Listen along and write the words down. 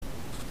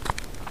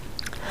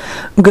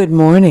Good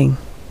morning.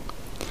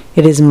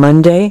 It is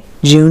Monday,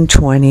 June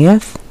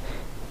 20th,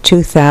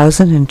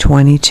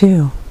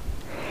 2022.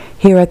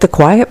 Here at the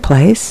Quiet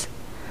Place,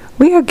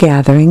 we are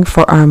gathering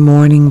for our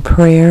morning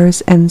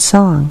prayers and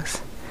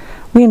songs.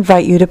 We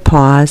invite you to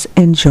pause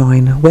and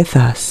join with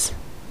us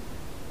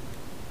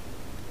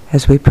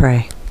as we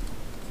pray.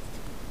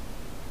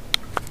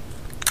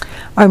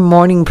 Our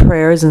morning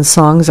prayers and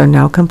songs are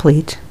now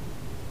complete,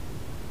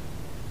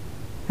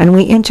 and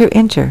we enter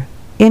into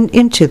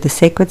the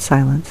sacred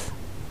silence,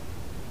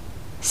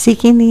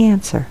 seeking the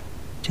answer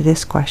to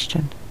this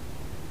question.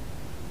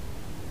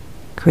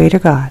 Creator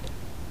God,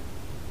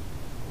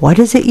 what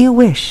is it you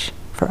wish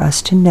for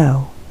us to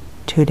know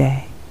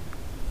today?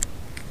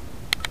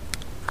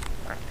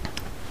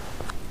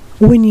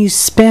 When you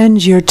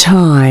spend your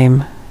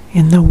time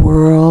in the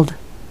world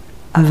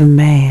of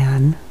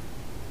man,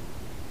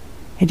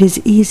 it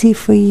is easy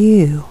for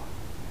you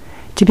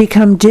to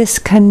become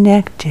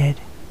disconnected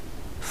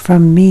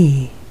from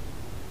me,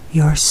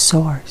 your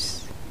source.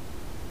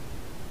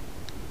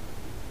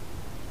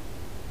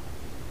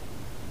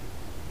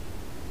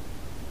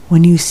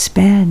 When you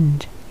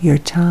spend your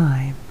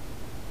time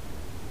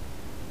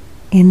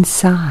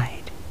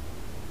inside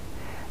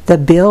the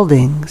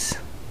buildings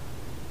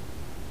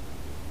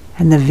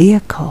and the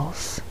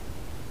vehicles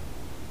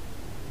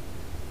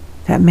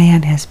that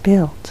man has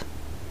built,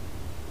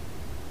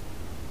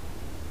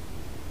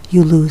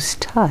 you lose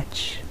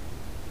touch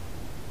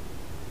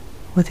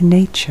with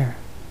nature,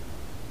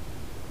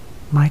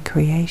 my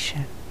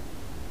creation.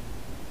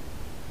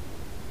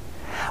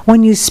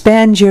 When you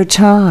spend your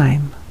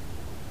time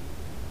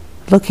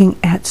looking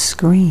at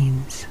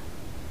screens,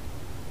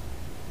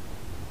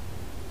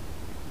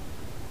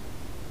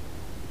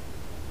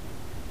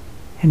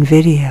 and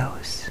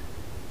videos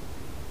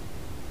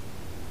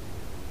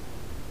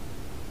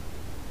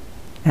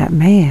that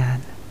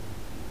man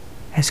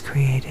has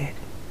created,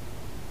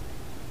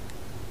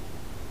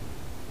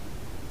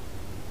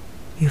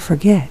 you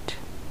forget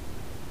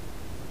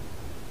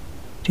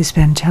to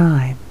spend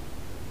time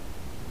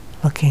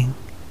looking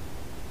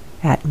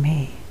at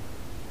me.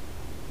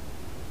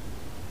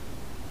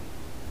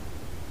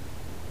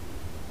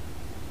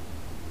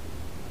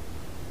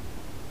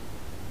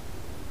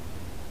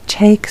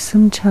 Take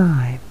some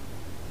time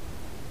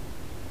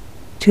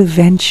to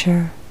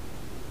venture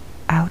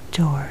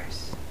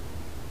outdoors.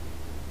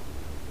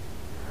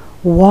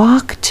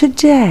 Walk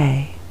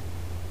today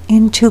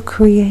into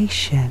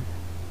creation,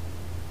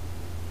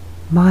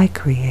 my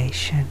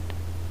creation.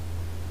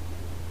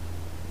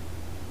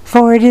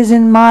 For it is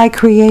in my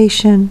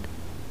creation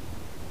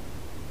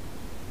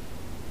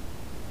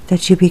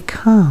that you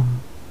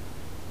become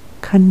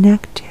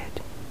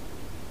connected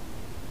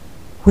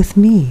with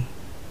me,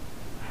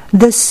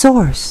 the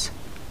source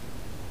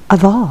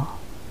of all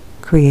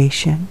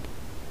creation.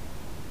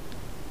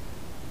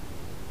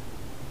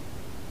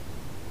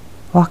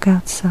 Walk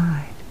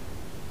outside.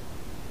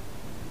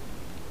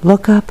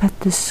 Look up at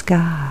the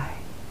sky.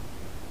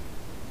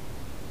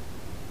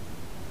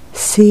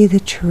 See the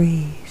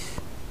trees.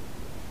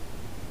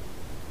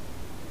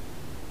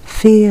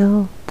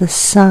 Feel the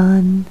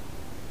sun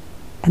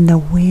and the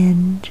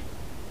wind.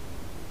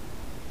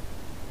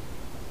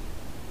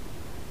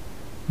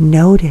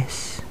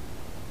 Notice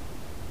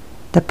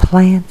the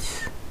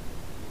plants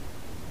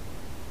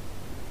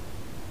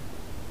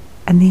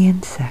and the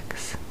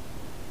insects.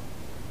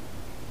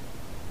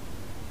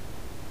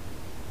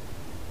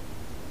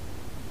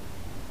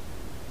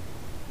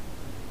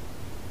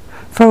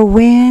 For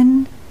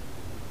when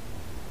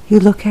you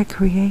look at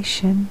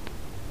creation,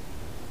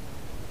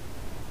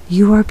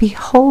 you are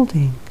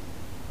beholding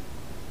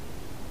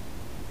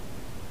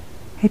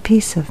a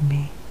piece of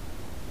me.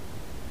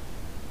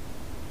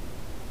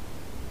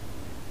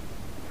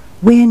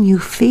 When you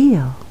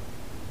feel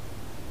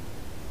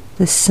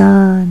the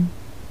sun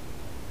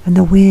and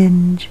the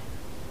wind,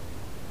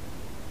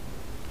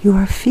 you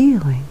are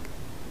feeling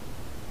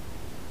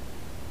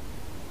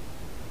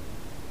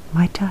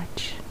my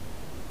touch.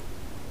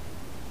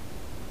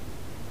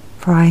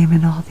 For I am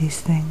in all these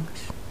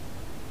things,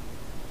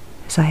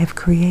 as I have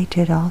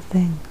created all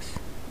things,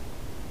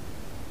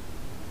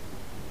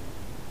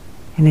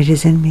 and it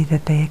is in me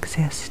that they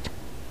exist.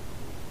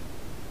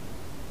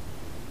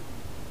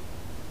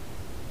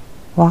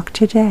 Walk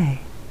today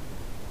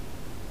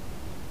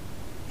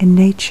in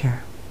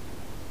nature.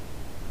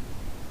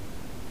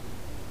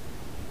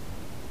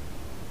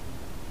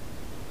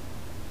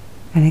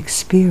 And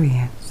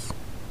experience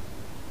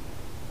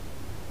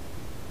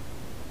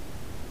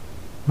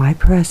my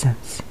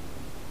presence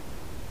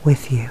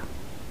with you.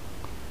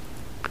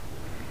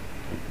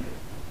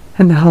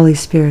 And the Holy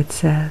Spirit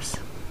says,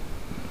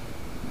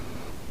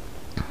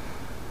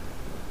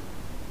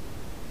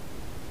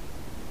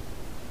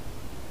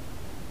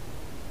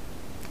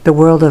 the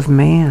world of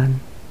man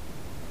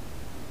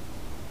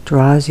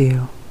draws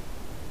you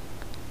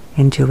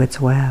into its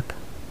web.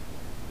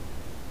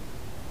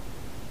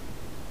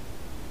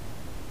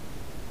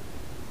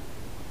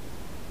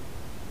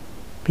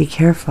 Be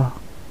careful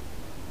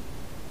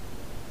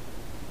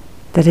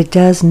that it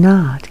does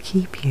not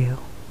keep you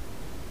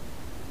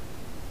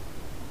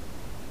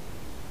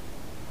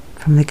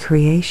from the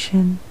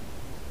creation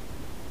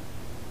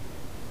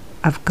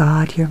of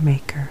God your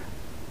Maker.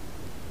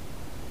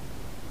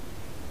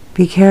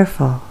 Be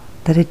careful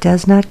that it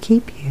does not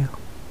keep you.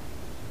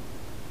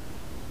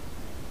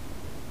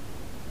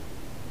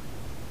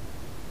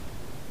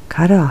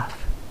 Cut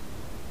off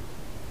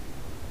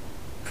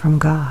from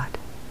God.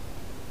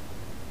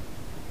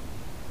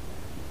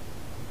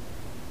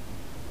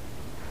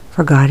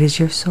 For God is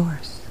your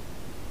source.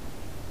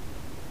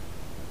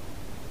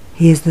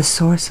 He is the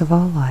source of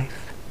all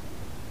life.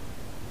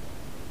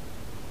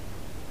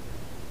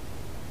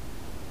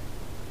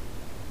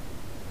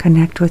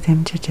 Connect with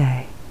Him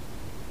today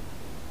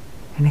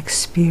and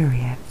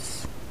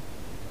experience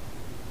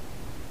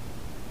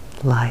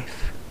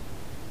life.